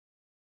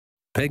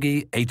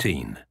Peggy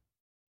 18.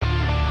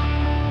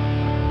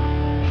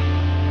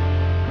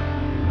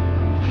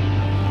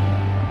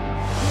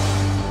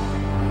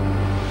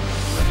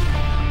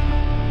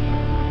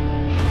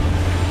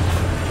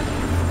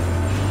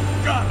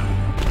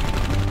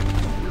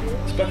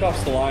 Spec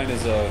Ops: The Line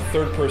is a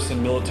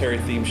third-person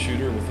military-themed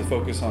shooter with a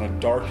focus on a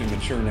dark and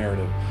mature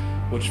narrative,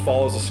 which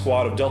follows a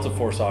squad of Delta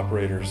Force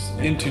operators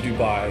into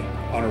Dubai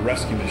on a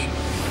rescue mission.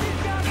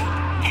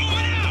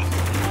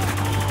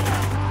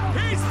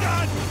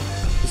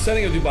 The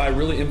setting of Dubai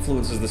really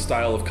influences the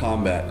style of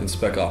combat in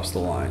Spec Ops: The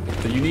Line.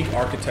 The unique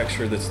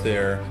architecture that's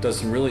there does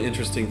some really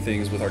interesting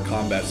things with our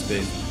combat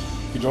space.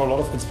 We draw a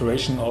lot of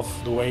inspiration of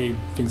the way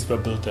things were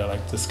built there,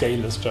 like the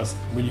scale is just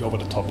really over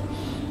the top.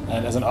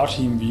 And as an art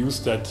team, we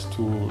use that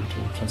to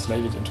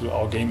translate it into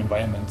our game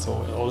environment. So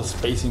all the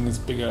spacing is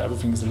bigger,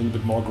 everything is a little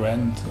bit more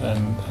grand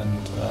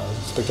and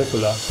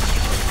spectacular.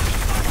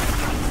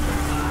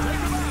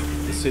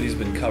 The city's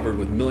been covered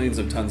with millions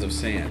of tons of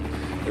sand.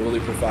 It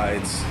really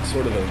provides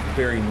sort of a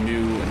very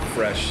new and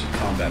fresh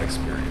combat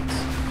experience.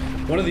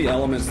 One of the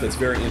elements that's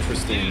very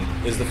interesting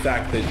is the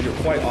fact that you're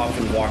quite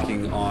often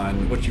walking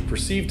on what you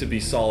perceive to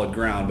be solid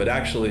ground, but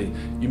actually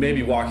you may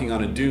be walking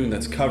on a dune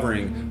that's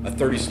covering a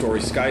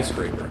 30-story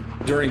skyscraper.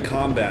 During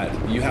combat,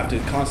 you have to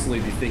constantly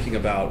be thinking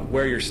about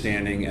where you're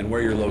standing and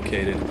where you're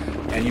located,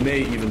 and you may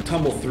even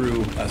tumble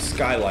through a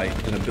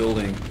skylight in a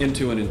building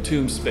into an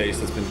entombed space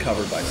that's been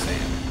covered by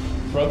sand.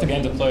 Throughout the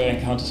game, the player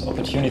encounters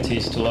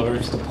opportunities to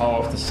leverage the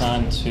power of the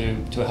sand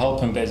to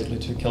help him basically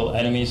to kill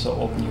enemies or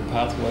open new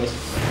pathways.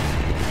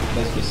 You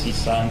basically see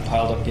sand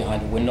piled up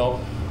behind a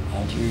window,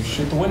 and you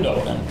shoot the window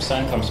and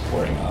sand comes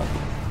pouring out.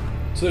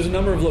 So there's a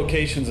number of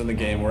locations in the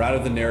game where out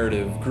of the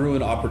narrative grew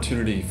an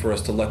opportunity for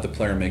us to let the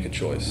player make a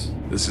choice.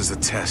 This is a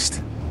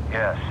test.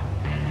 Yes,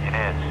 it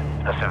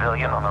is. The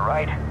civilian on the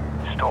right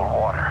stole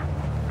water.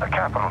 A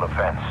capital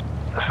offense.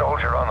 The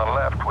soldier on the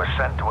left was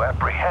sent to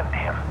apprehend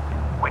him,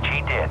 which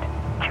he did,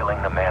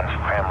 killing the man's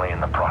family in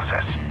the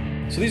process.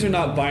 So these are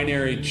not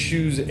binary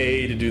choose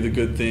A to do the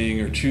good thing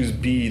or choose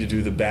B to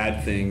do the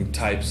bad thing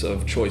types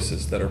of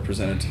choices that are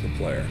presented to the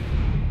player.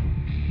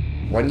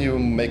 When you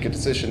make a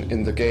decision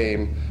in the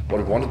game, what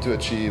we wanted to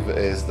achieve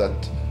is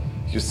that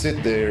you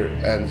sit there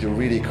and you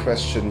really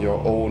question your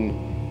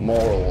own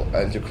moral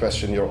and you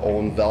question your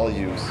own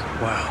values.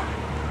 Wow.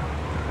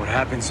 What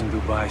happens in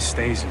Dubai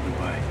stays in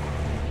Dubai.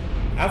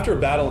 After a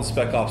battle in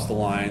Spec Ops: The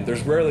Line,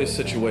 there's rarely a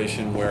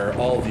situation where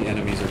all of the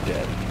enemies are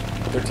dead.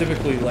 They're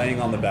typically laying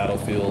on the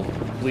battlefield,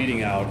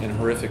 bleeding out in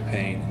horrific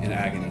pain and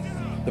agony.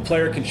 The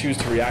player can choose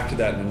to react to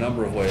that in a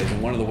number of ways,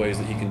 and one of the ways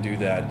that he can do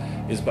that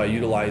is by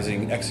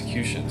utilizing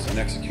executions and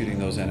executing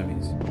those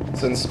enemies.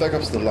 Since Spec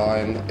Ops: The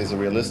Line is a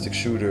realistic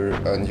shooter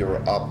and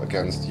you're up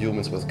against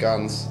humans with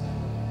guns,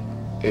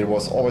 it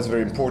was always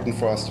very important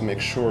for us to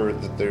make sure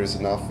that there's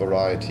enough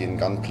variety in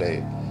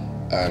gunplay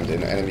and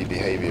in enemy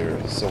behavior.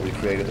 So we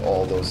created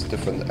all those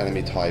different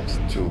enemy types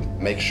to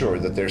make sure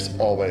that there's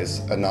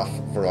always enough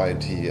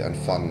variety and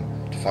fun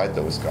to fight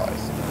those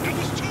guys. It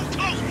was too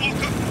close,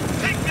 Walker!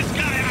 Take this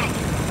guy out!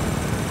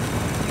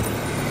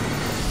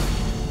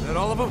 Is that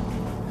all of them?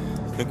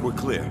 I think we're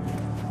clear.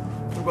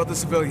 What about the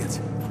civilians?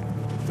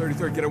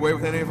 33rd get away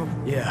with any of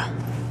them? Yeah,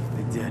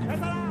 they did.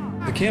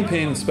 The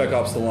campaign in Spec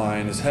Ops: The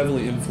Line is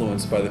heavily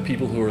influenced by the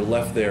people who are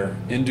left there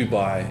in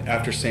Dubai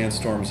after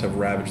sandstorms have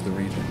ravaged the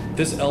region.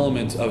 This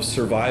element of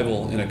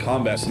survival in a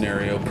combat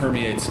scenario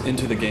permeates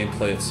into the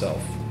gameplay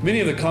itself. Many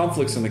of the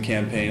conflicts in the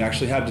campaign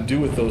actually had to do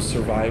with those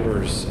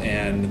survivors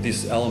and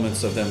these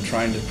elements of them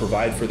trying to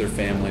provide for their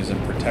families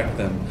and protect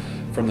them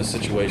from the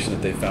situation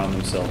that they found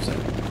themselves in.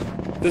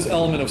 This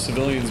element of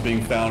civilians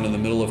being found in the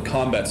middle of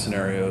combat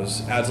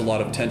scenarios adds a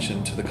lot of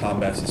tension to the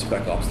combats in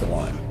Spec Ops: The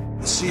Line.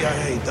 The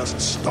CIA doesn't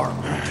start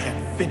when it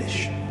can't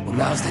finish. Well,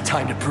 now's the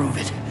time to prove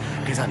it,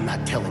 because I'm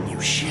not telling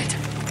you shit.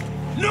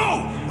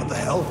 No! What the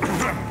hell?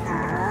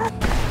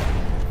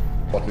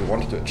 What we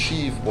wanted to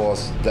achieve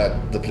was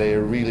that the player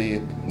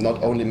really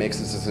not only makes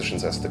his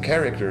decisions as the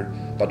character,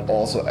 but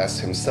also as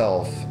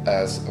himself,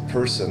 as a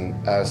person,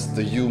 as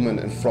the human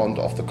in front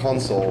of the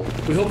console.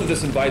 We hope that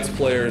this invites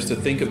players to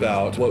think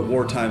about what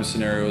wartime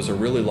scenarios are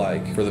really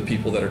like for the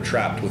people that are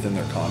trapped within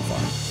their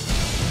confines.